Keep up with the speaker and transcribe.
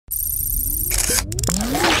Hey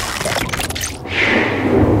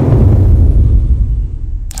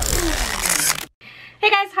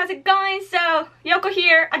guys, how's it going? So, Yoko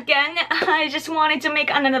here again. I just wanted to make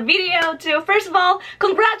another video to first of all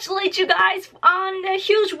congratulate you guys on the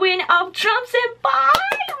huge win of Trump Senpai!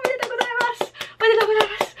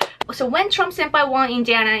 So when Trump Senpai won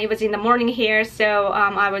Indiana, it was in the morning here, so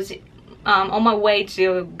I was on my way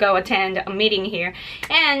to go attend a meeting here,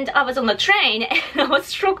 and I was on the train and I was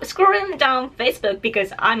scrolling down Facebook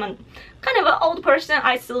because I'm a kind of an old person.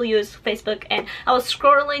 I still use Facebook, and I was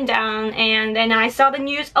scrolling down and then I saw the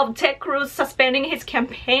news of Ted Cruz suspending his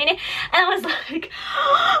campaign, and I was like,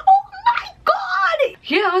 oh my god!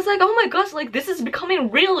 Yeah, I was like, oh my gosh, like this is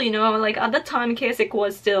becoming real, you know. Like at that time Kasich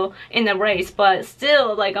was still in the race, but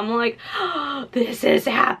still, like I'm like, oh, this is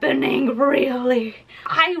happening really.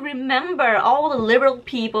 I remember all the liberal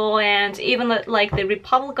people and even like the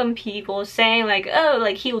Republican people saying like, oh,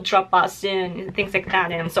 like he'll drop out soon and things like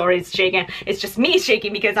that. And I'm sorry it's shaking. It's just me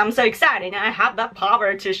shaking because I'm so excited and I have that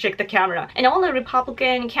power to shake the camera. And all the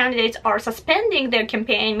Republican candidates are suspending their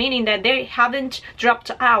campaign, meaning that they haven't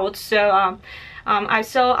dropped out. So I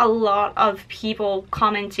saw a lot of people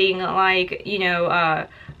commenting like, you know,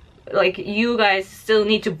 like you guys still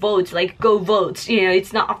need to vote, like go vote, you know,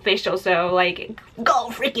 it's not official, so like go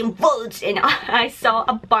freaking vote. And I saw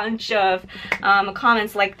a bunch of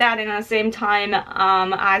comments like that, and at the same time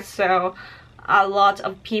I saw a lot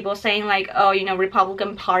of people saying like, oh, you know,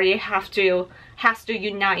 Republican Party has to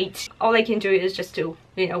unite. All I can do is just to,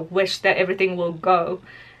 you know, wish that everything will go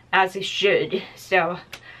as it should. So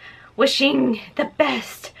wishing the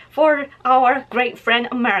best for our great friend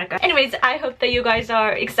America. Anyways, I hope that you guys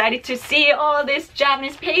are excited to see all these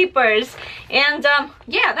Japanese papers. And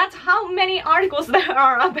yeah, that's how many articles there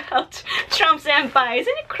are about Trump Senpai.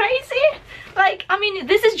 Isn't it crazy? Like, I mean,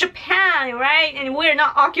 this is Japan, right? And we're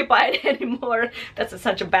not occupied anymore. That's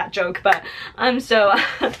such a bad joke, but so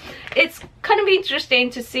it's kind of interesting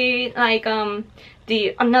to see like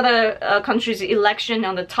the another country's election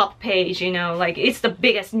on the top page, you know, like it's the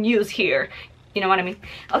biggest news here. You know what I mean?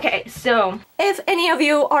 Okay, so if any of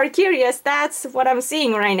you are curious, that's what I'm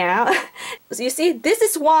seeing right now. So you see, this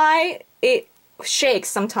is why it shakes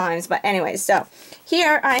sometimes. But anyway, so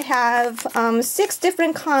here I have 6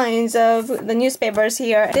 different kinds of the newspapers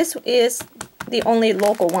here. This is the only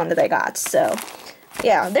local one that I got. So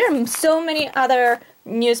yeah, there are so many other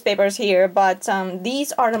newspapers here, but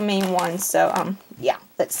these are the main ones. So yeah,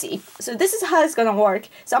 let's see. So this is how it's gonna work.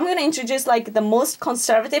 So I'm gonna introduce like the most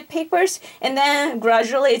conservative papers, and then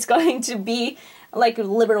gradually it's going to be like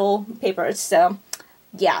liberal papers. So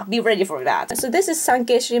yeah, be ready for that. So this is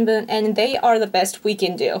Sankei Shimbun, and they are the best we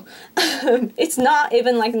can do. It's not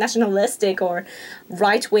even like nationalistic or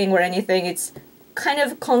right-wing or anything. It's kind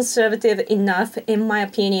of conservative enough in my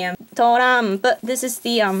opinion. Trump, but this is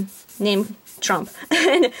the name Trump.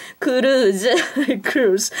 And Cruz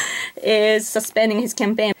is suspending his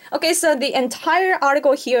campaign. Okay, so the entire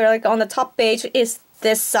article here, like on the top page, is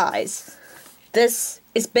this size. This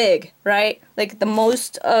is big, right? Like the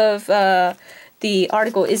most of the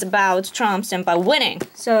article is about Trump Senpai winning.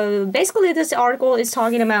 So basically this article is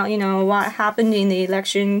talking about, you know, what happened in the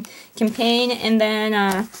election campaign, and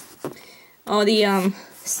then all the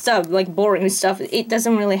stuff, like boring stuff. It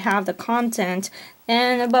doesn't really have the content.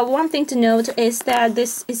 And but one thing to note is that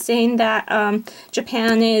this is saying that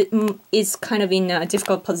Japan is kind of in a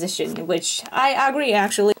difficult position, which I agree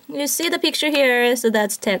actually. You see the picture here, so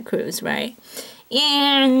that's Ted Cruz, right?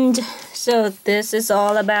 And so this is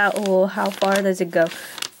all about, oh, how far does it go?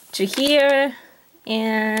 To here,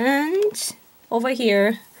 and over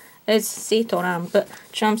here. Let's see Trump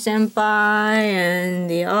Senpai, and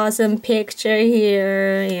the awesome picture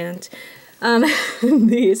here, and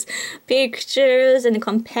these pictures and the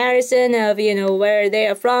comparison of, you know, where they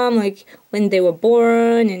are from, like when they were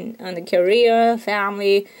born, and on the career,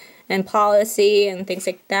 family, and policy, and things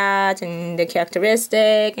like that, and the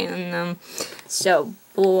characteristic, and so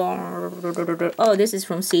oh, this is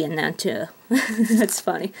from CNN too. That's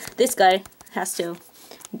funny. This guy has to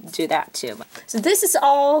do that too. So this is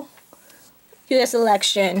all US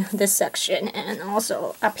election, this section, and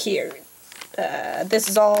also up here this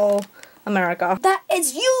is all America. That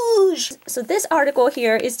is huge! So this article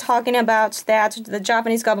here is talking about that the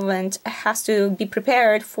Japanese government has to be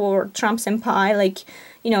prepared for Trump Senpai, like,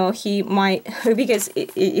 you know, he might, because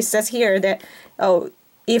it says here that, oh,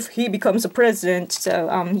 if he becomes a president, so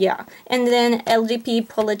yeah. And then LDP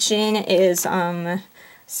Polichin is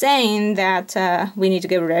saying that we need to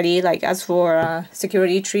get ready, like as for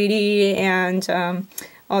security treaty and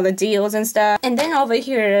all the deals and stuff. And then over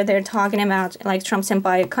here they're talking about like Trump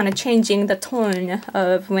Senpai kind of changing the tone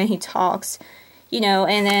of when he talks. you know,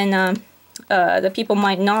 and then the people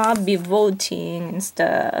might not be voting and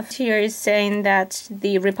stuff. Here is saying that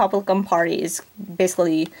the Republican Party is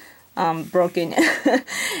basically broken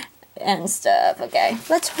and stuff. Okay,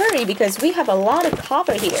 let's hurry because we have a lot of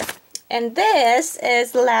cover here. And this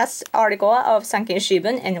is the last article of Sankei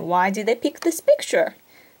Shimbun. And why did they pick this picture?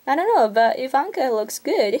 I don't know, but Ivanka looks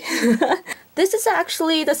good. This is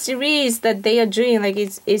actually the series that they are doing. Like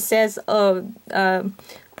it says the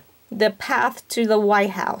path to the White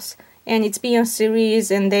House. And it's been a series,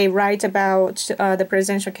 and they write about the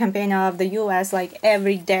presidential campaign of the US like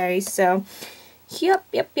every day. So, yep.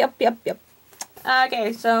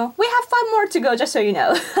 Okay, so we have 5 more to go, just so you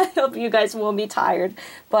know. I hope you guys won't be tired.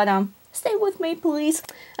 But stay with me, please.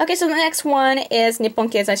 Okay, so the next one is Nippon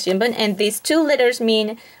Keizai Shimbun, and these 2 letters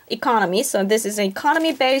mean economy. So this is an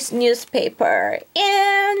economy-based newspaper.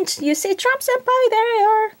 And you see Trump senpai, there they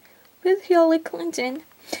are, with Hillary Clinton.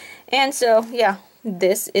 And so, yeah,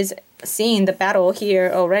 this is seeing the battle here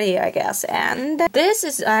already, I guess. And this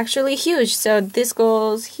is actually huge. So this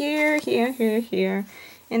goes here,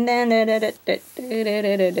 and then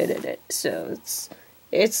so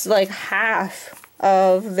it's like half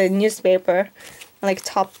of the newspaper, like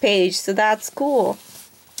top page. So that's cool.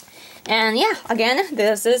 And yeah, again,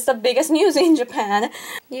 this is the biggest news in Japan.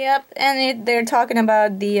 Yep, and they're talking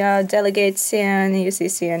about the delegates, and you see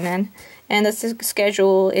CNN, and the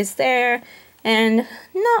schedule is there. And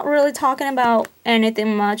not really talking about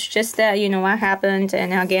anything much, just that, you know, what happened.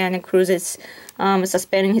 And again, Cruz is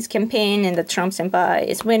suspending his campaign, and the Trump senpai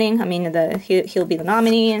is winning. I mean, he'll be the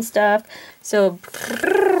nominee and stuff. So,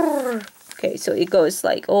 okay, so it goes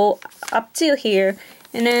like all up to here.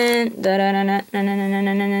 And then,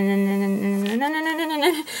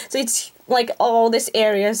 so it's like all this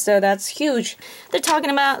area, so that's huge. They're talking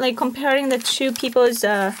about like comparing the 2 people's,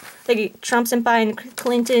 like Trump senpai and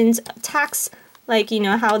Clinton's tax, like, you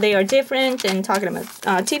know, how they are different, and talking about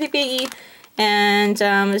TPP and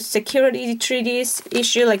security treaties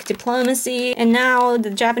issue, like diplomacy. And now the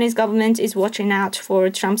Japanese government is watching out for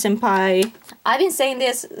Trump senpai. I've been saying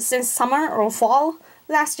this since summer or fall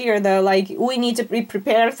last year, though, like, we need to be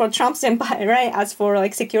prepared for Trump senpai, right? As for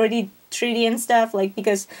like security treaty and stuff, like,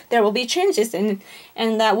 because there will be changes, and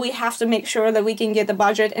that we have to make sure that we can get the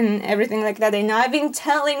budget and everything like that. And I've been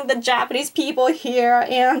telling the Japanese people here,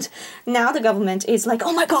 and now the government is like,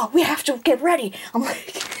 oh my god, we have to get ready. I'm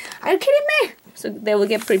like, are you kidding me? So they will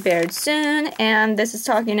get prepared soon. And this is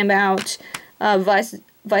talking about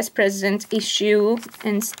vice president issue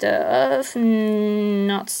and stuff.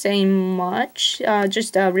 Not saying much,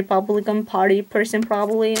 just a Republican Party person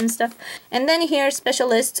probably and stuff. And then here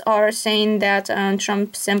specialists are saying that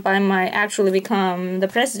Trump senpai might actually become the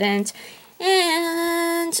president.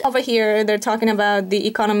 And over here they're talking about the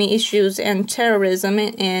economy issues and terrorism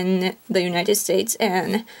in the United States,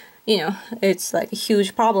 and you know, it's like a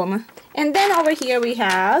huge problem. And then over here we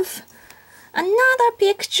have another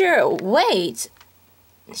picture. Wait,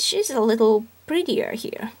 she's a little prettier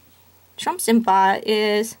here. Trump senpai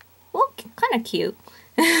is, well, kind of cute.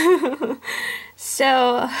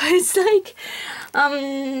 So it's like,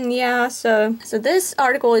 yeah, so this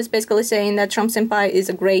article is basically saying that Trump senpai is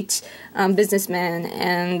a great businessman,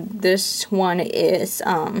 and this one is,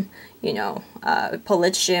 you know, a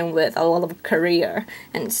politician with a lot of career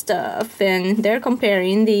and stuff. And they're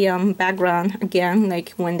comparing the background again,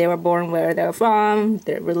 like when they were born, where they're from,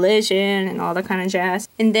 their religion, and all that kind of jazz.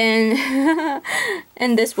 And then,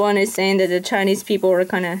 and this one is saying that the Chinese people are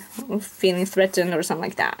kind of feeling threatened or something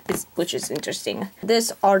like that, which is interesting.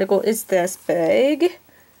 This article is this big,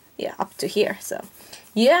 yeah, up to here. So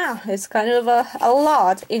yeah, it's kind of a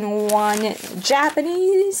lot in one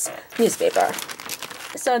Japanese newspaper.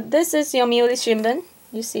 So this is Yomiuri Shimbun.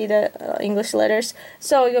 You see the English letters.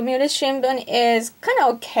 So Yomiuri Shimbun is kind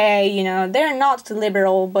of okay, you know. They're not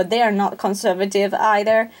liberal, but they are not conservative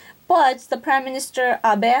either. But the Prime Minister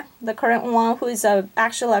Abe, the current one, who is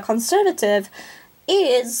actually a conservative,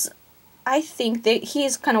 is, I think that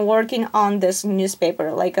he's kind of working on this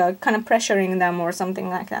newspaper, like kind of pressuring them or something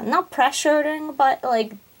like that. Not pressuring, but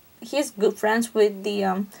like he's good friends with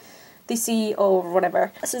the CEO or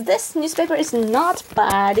whatever. So this newspaper is not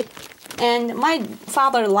bad, and my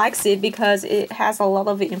father likes it because it has a lot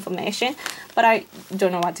of information, but I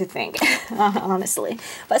don't know what to think, honestly.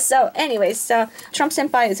 But so anyways, so Trump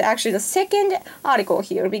senpai is actually the second article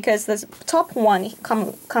here, because the top one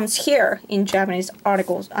comes here in Japanese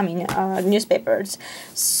articles, I mean newspapers.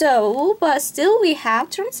 So, but still we have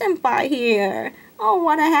Trump senpai here. Oh,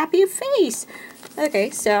 what a happy face. Okay,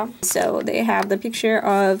 so they have the picture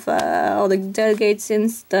of all the delegates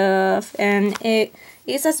and stuff, and it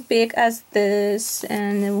is as big as this.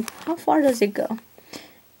 And how far does it go?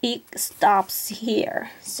 it stops here.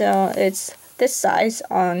 So it's this size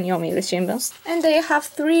on Yomiuri Shimbun. And they have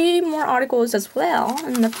 3 more articles as well.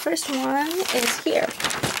 And the first one is here.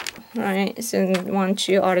 Alright, so 1,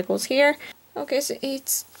 2 articles here. Okay, so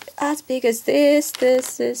it's as big as this.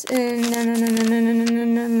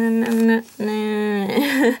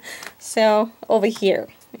 So over here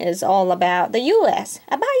is all about the US.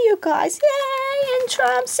 About you guys. Yay! And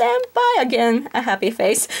Trump senpai. Again, a happy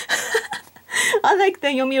face. I like the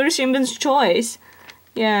Yomiuri Shimbun's choice.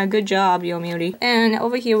 Yeah, good job, Yomiuri. And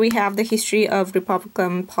over here we have the history of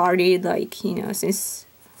Republican Party, like, you know, since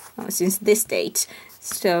this date.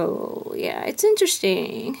 So yeah, it's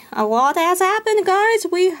interesting. A lot has happened, guys.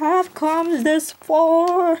 We have come this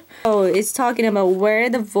far. Oh, it's talking about where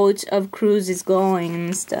the vote of Cruz is going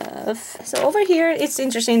and stuff. So over here, it's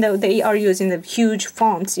interesting that they are using the huge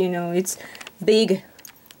fonts. You know, it's big.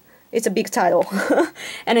 It's a big title.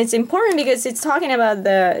 And it's important because it's talking about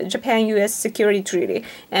the Japan-US security treaty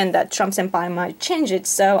and that Trump senpai might change it.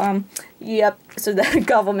 So yep. So the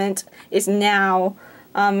government is now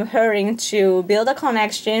hurrying to build a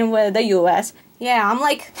connection with the US. Yeah, I'm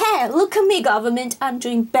like, hey, look at me, government, I'm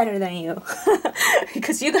doing better than you.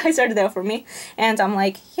 Because you guys are there for me. And I'm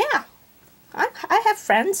like, yeah, I have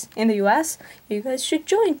friends in the US. You guys should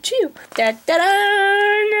join too.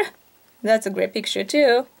 Da-da-da! That's a great picture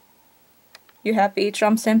too. You happy,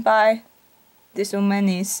 Trump senpai? This woman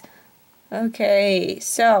is. Okay,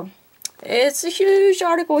 so it's a huge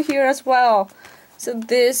article here as well. So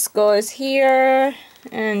this goes here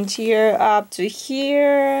and here up to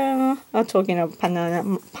here. I'm talking about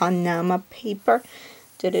Panama paper.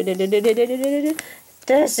 This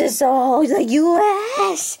is all the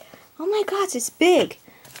US. Oh my God, it's big.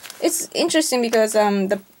 It's interesting because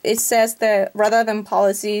it says that rather than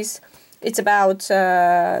policies, it's about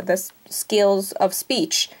the skills of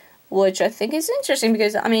speech, which I think is interesting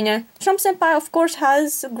because, I mean, Trump senpai, of course,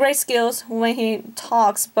 has great skills when he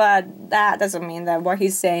talks, but that doesn't mean that what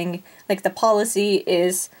he's saying, like the policy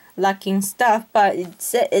is lacking stuff. But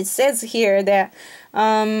it says here that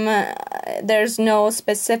there's no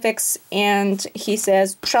specifics, and he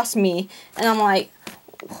says, trust me. And I'm like,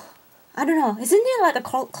 I don't know, isn't it like a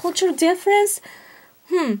cultural difference?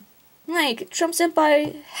 Like, Trump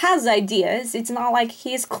senpai has ideas. It's not like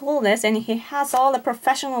he's clueless and he has all the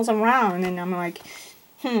professionals around. And I'm like,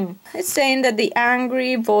 It's saying that the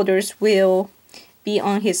angry voters will be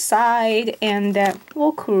on his side and that,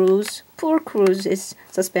 well, poor Cruz is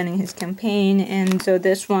suspending his campaign. And so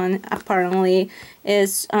this one apparently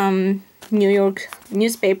is New York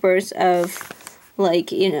newspapers of,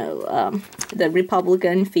 like, you know, the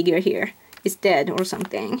Republican figure here is dead or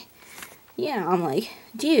something. Yeah, I'm like,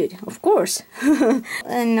 dude, of course.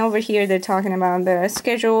 And over here they're talking about the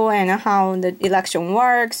schedule and how the election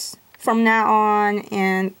works from now on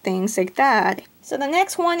and things like that. So the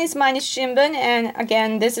next one is Mainichi Shimbun, and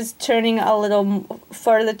again, this is turning a little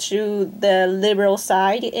further to the liberal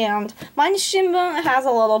side, and Mainichi Shimbun has a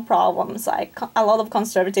lot of problems. Like, a lot of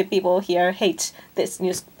conservative people here hate this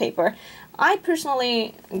newspaper. I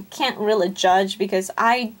personally can't really judge because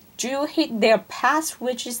I do hate their past,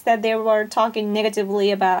 which is that they were talking negatively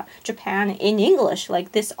about Japan in English.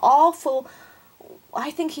 Like this awful, I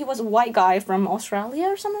think he was a white guy from Australia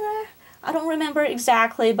or somewhere. I don't remember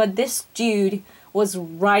exactly, but this dude was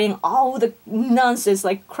writing all the nonsense,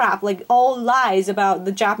 like crap, like all lies about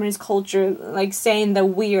the Japanese culture, like saying that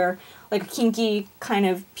we're like kinky kind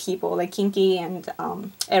of people, like kinky and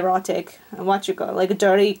erotic, what you call, like a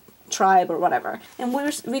dirty tribe or whatever. And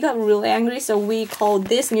we got really angry, so we called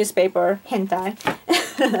this newspaper hentai,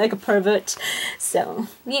 like a pervert. So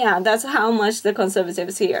yeah, that's how much the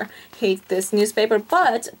conservatives here hate this newspaper.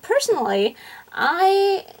 But personally,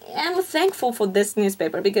 I am thankful for this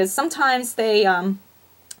newspaper because sometimes they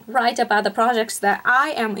write about the projects that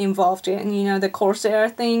I am involved in. You know, the Corsair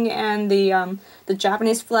thing and the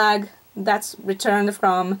Japanese flag that's returned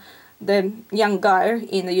from the young guy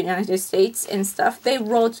in the United States and stuff. They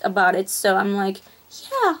wrote about it, so I'm like,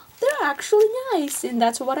 yeah, they're actually nice, and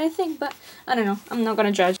that's what I think. But I don't know, I'm not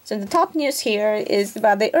gonna judge. So the top news here is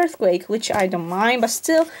about the earthquake, which I don't mind, but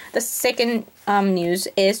still the second news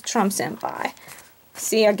is Trump senpai.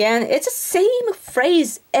 See, again, it's the same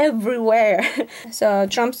phrase everywhere. So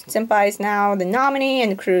Trump senpai is now the nominee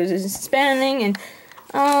and Cruz is suspending, and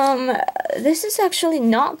this is actually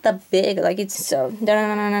not that big, like it's so,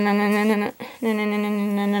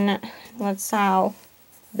 that's how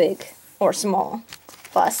big or small,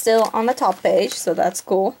 but still on the top page, so that's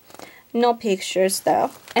cool. No pictures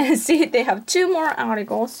though. And see, they have 2 more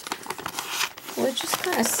articles, which is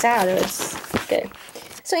kind of sad. It's okay.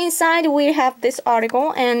 So inside we have this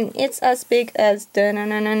article, and it's as big as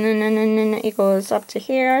it goes up to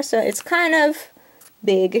here, so it's kind of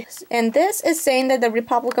big. And this is saying that the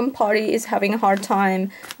Republican Party is having a hard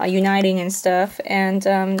time uniting and stuff, and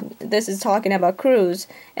this is talking about Cruz.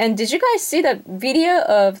 And did you guys see that video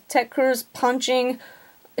of Ted Cruz punching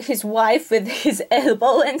his wife with his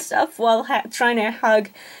elbow and stuff while trying to hug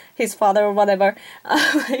his father or whatever?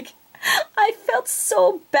 Like, I felt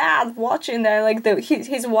so bad watching that. Like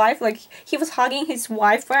his wife, like he was hugging his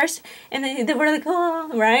wife first, and then they were like, oh,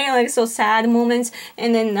 right, like so sad moments,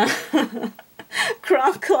 and then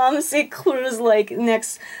clumsy Cruz like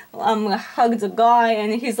next hugged the guy,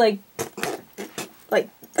 and he's like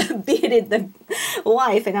beating the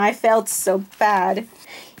wife, and I felt so bad.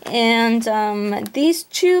 And these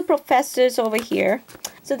two professors over here.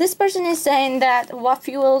 So this person is saying that what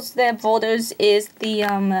fuels the voters is the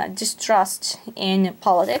distrust in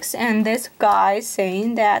politics, and this guy is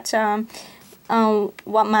saying that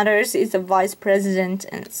what matters is the vice president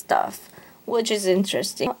and stuff, which is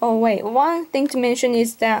interesting. Oh wait, one thing to mention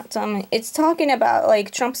is that it's talking about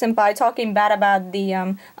like Trump senpai talking bad about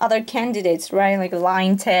the other candidates, right? Like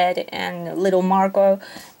Lying Ted and Little Marco,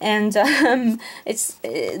 and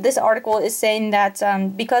this article is saying that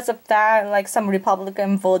because of that, like some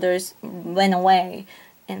Republican voters went away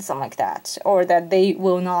and something like that, or that they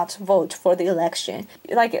will not vote for the election.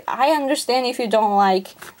 Like, I understand if you don't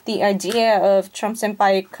like the idea of Trump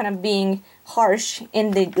senpai kind of being harsh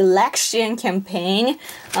in the election campaign.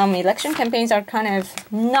 Election campaigns are kind of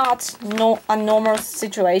not a normal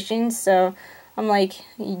situation, so I'm like,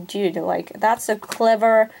 dude, like that's a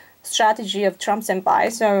clever strategy of Trump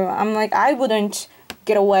senpai. So I'm like, I wouldn't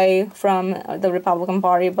get away from the Republican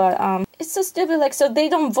Party, but it's so stupid. Like, so they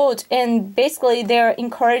don't vote, and basically they're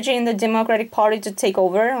encouraging the Democratic Party to take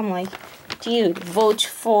over. I'm like, dude, vote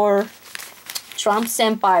for Trump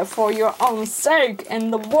senpai for your own sake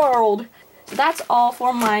and the world. So that's all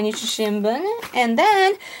for Mainichi Shimbun, and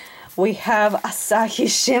then we have Asahi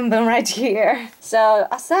Shimbun right here. So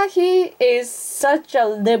Asahi is such a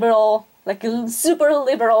liberal, like a super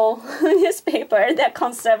liberal newspaper that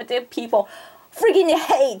conservative people freaking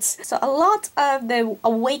hate. So a lot of the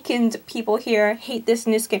awakened people here hate this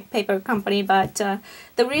newspaper company, but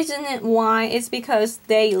the reason why is because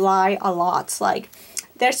they lie a lot. Like,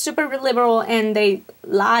 they're super liberal and they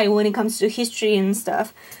lie when it comes to history and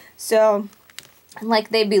stuff. So like,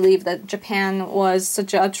 they believe that Japan was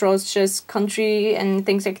such an atrocious country and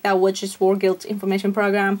things like that, which is War Guilt Information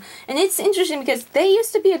Program. And it's interesting because they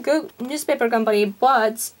used to be a good newspaper company,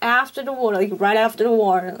 but after the war, like right after the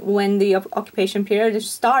war, when the occupation period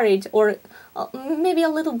started, or maybe a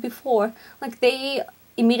little before, like they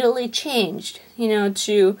immediately changed, you know,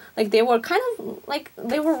 to, like, they were kind of, like,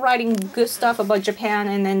 they were writing good stuff about Japan,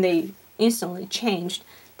 and then they instantly changed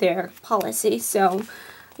their policy. So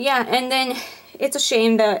yeah, and then it's a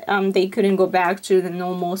shame that they couldn't go back to the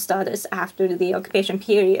normal status after the occupation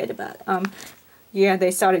period, but yeah, they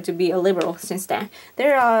started to be a liberal since then.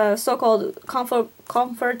 There are so-called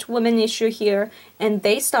comfort women issue here, and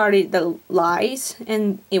they started the lies,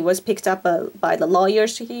 and it was picked up by the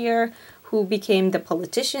lawyers here, who became the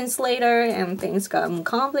politicians later, and things got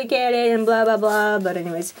complicated and blah blah blah. But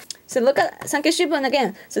anyways, so look at Sankei Shimbun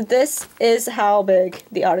again. So this is how big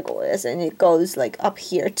the article is, and it goes like up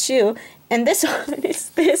here too. And this one is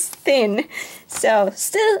this thin. So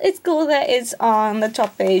still, it's cool that it's on the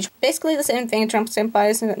top page. Basically the same thing. Trump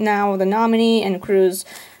senpai is now the nominee, and Cruz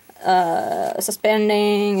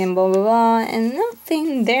suspending and blah blah blah, and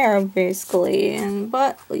nothing there basically. And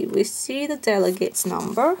but we see the delegates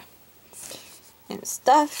number and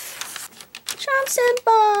stuff. Trump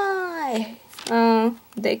senpai!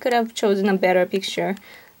 They could have chosen a better picture.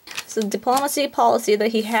 So diplomacy, policy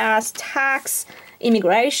that he has, tax,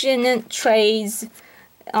 immigration, trades,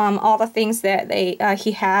 all the things that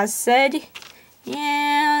he has said,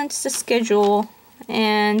 and the schedule.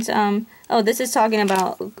 And oh, this is talking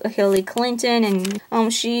about Hillary Clinton, and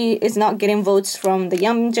she is not getting votes from the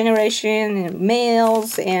young generation and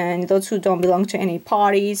males and those who don't belong to any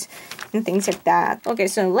parties and things like that. Okay,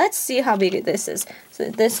 so let's see how big this is. So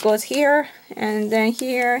this goes here, and then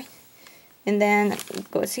here, and then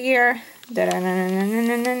it goes here.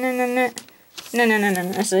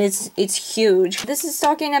 No. So it's huge. This is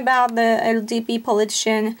talking about the LDP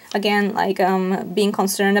politician again, like being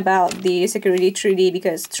concerned about the security treaty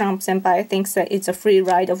because Trump senpai thinks that it's a free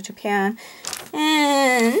ride of Japan.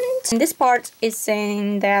 And this part is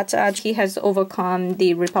saying that he has overcome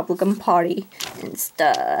the Republican Party and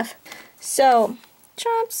stuff. So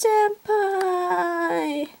Trump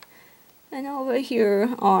senpai, And over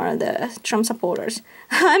here are the Trump supporters.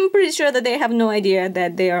 I'm pretty sure that they have no idea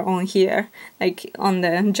that they are on here, like on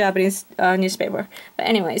the Japanese newspaper. But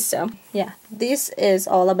anyway, so yeah, this is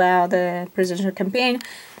all about the presidential campaign.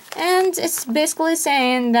 And it's basically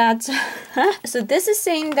saying that, so this is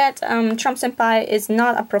saying that Trump Senpai is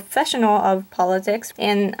not a professional of politics,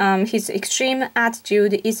 and his extreme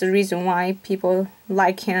attitude is the reason why people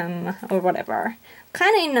like him or whatever.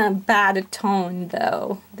 Kind of in a bad tone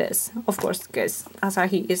though, this, of course, because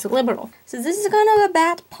Asahi is liberal. So this is kind of a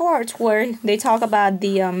bad part where they talk about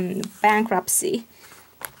the bankruptcy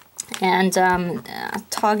and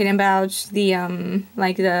talking about the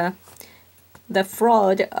like the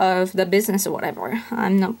fraud of the business or whatever.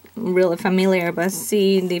 I'm not really familiar, but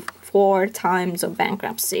see the 4 times of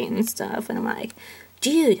bankruptcy and stuff, and I'm like,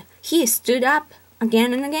 dude, he stood up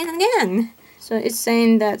again and again and again. So it's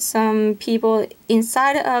saying that some people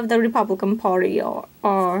inside of the Republican Party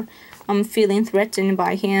are feeling threatened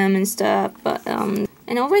by him and stuff. But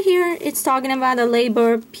and over here it's talking about the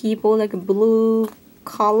labor people, like blue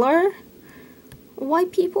collar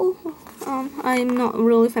white people. I'm not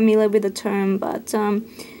really familiar with the term, but so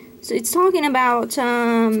it's talking about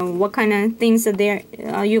what kind of things that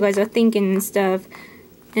you guys are thinking and stuff.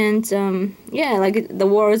 And yeah, like the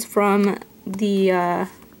words from the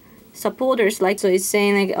supporters, like, so it's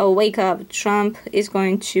saying like, oh, wake up, Trump is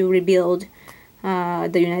going to rebuild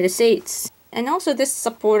the United States. And also this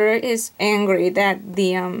supporter is angry that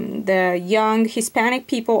the young Hispanic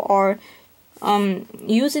people are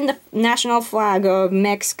using the national flag of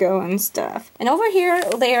Mexico and stuff. And over here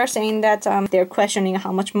they are saying that they're questioning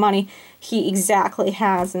how much money he exactly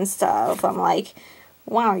has and stuff. I'm like,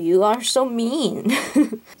 wow, you are so mean.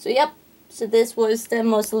 So yep, so this was the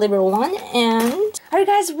most liberal one. And are you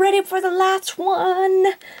guys ready for the last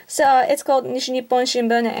one? So it's called Nishi Nippon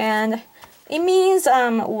Shimbun, and it means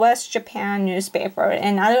West Japan newspaper.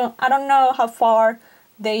 And I don't know how far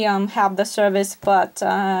they have the service, but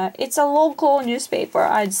it's a local newspaper,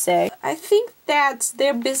 I'd say. I think that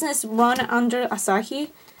their business run under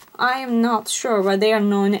Asahi. I am not sure, but they are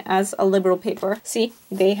known as a liberal paper. See,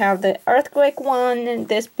 they have the earthquake one,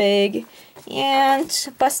 this big,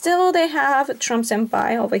 but still they have Trump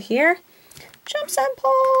Senpai over here. Trump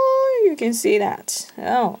Senpai, you can see that.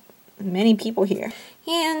 Oh, many people here.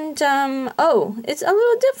 And oh, it's a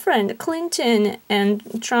little different. Clinton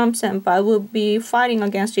and Trump Senpai will be fighting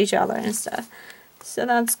against each other and stuff. So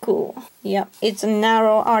that's cool. Yep, it's a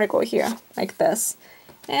narrow article here, like this.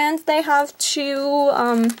 And they have 2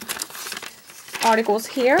 articles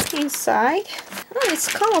here inside. Oh, it's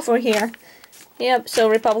colorful here. Yep, so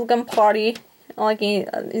Republican Party, like in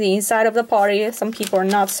the inside of the party, some people are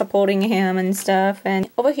not supporting him and stuff. And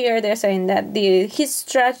over here they're saying that his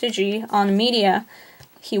strategy on media,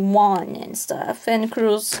 he won and stuff. And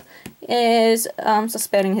Cruz is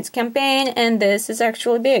suspending his campaign, and this is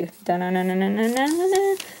actually big.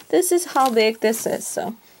 This is how big this is.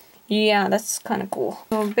 So yeah, that's kind of cool.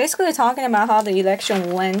 So basically talking about how the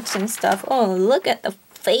election went and stuff. Oh, look at the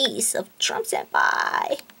face of Trump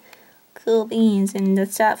Senpai. Cool beans, and the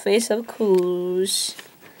sad face of Cruz.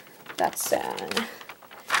 That's sad.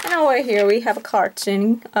 And over here we have a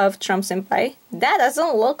cartoon of Trump Senpai. That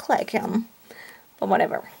doesn't look like him. But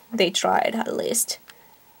whatever, they tried at least.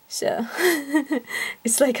 So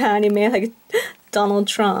it's like an anime, like Donald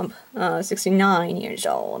Trump, 69 years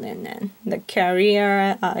old, and then the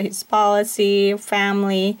career, his policy,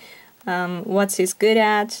 family, what's he's good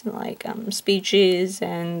at, like speeches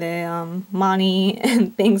and money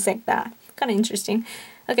and things like that. Kind of interesting.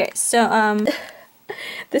 Okay, so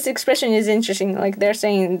this expression is interesting. Like they're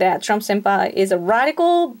saying that Trump Senpai is a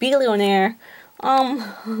radical billionaire.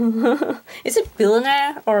 Is it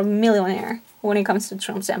billionaire or millionaire when it comes to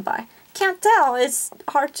Trump Senpai? Can't tell, it's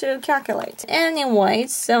hard to calculate. Anyway,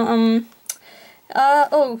 so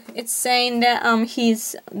oh, it's saying that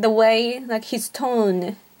the way, like his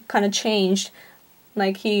tone kind of changed,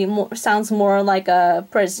 like he sounds more like a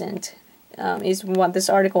president, is what this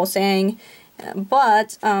article is saying.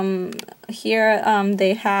 But here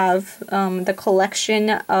they have the collection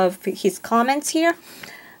of his comments here.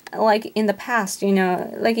 Like in the past, you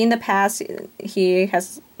know, like in the past he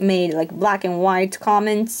has made like black and white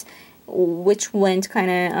comments which went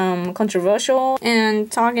kind of controversial,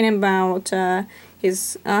 and talking about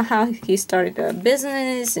his how he started a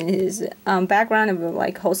business and his background of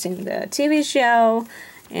like hosting the TV show.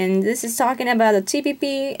 And this is talking about the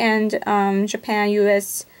TPP and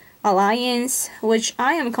Japan-US alliance, which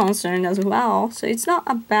I am concerned as well. So it's not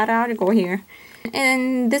a bad article here.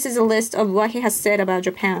 And this is a list of what he has said about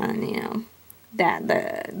Japan, you know. that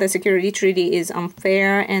the security treaty is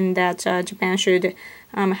unfair, and that Japan should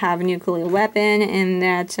have a nuclear weapon, and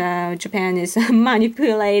that Japan is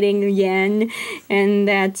manipulating yen, and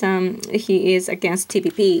that he is against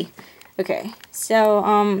TPP. Okay, so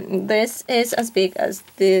this is as big as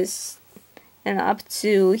this and up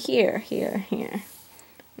to here.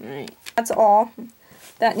 Right, that's all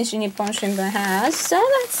that Nishi Nippon Shimbun has. So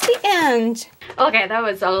that's the end. Okay, that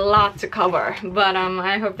was a lot to cover, but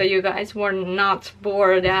I hope that you guys were not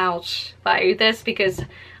bored out by this, because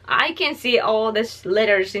I can see all these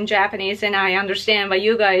letters in Japanese and I understand, but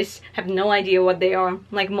you guys have no idea what they are,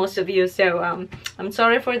 like most of you. So I'm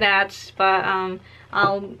sorry for that, but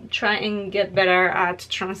I'll try and get better at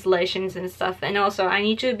translations and stuff. And also I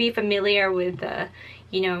need to be familiar with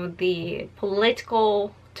you know, the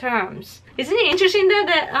political terms. Isn't it interesting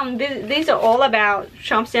that these are all about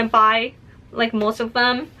Trump senpai, like most of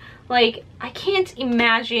them? Like, I can't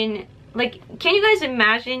imagine, like, can you guys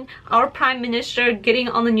imagine our prime minister getting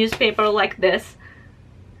on the newspaper like this?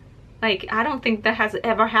 Like, I don't think that has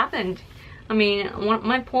ever happened. I mean,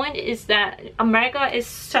 my point is that America is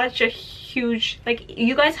such a huge, like,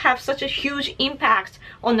 you guys have such a huge impact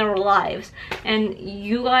on our lives, and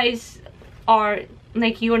you guys are,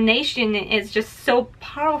 like, your nation is just so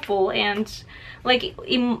powerful, and like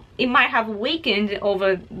it might have weakened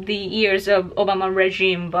over the years of Obama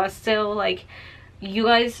regime, but still, like, you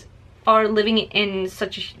guys are living in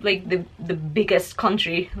such like the biggest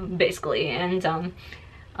country basically, and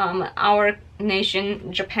our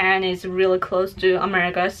nation, Japan, is really close to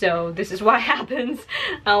America, so this is what happens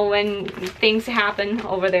when things happen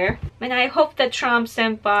over there. And I hope that Trump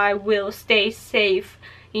senpai will stay safe.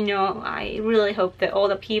 You know, I really hope that all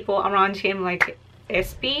the people around him, like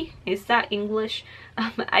SB, is that English?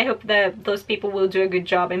 I hope that those people will do a good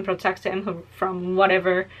job and protect him from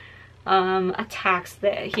whatever attacks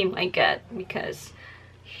that he might get, because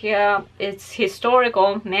yeah, it's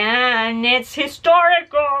historical, man, it's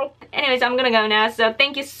historical. Anyways, I'm gonna go now, so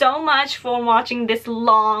thank you so much for watching this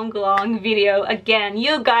long video. Again,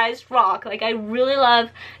 you guys rock. Like, I really love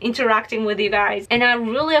interacting with you guys, and I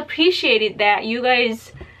really appreciate it that you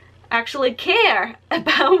guys actually care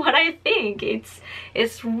about what I think.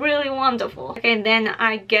 It's really wonderful. Okay, then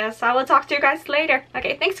I guess I will talk to you guys later.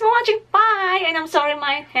 Okay, thanks for watching. Bye. And I'm sorry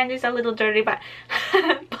my hand is a little dirty, but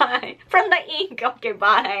bye. From the ink. Okay,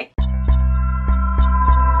 bye.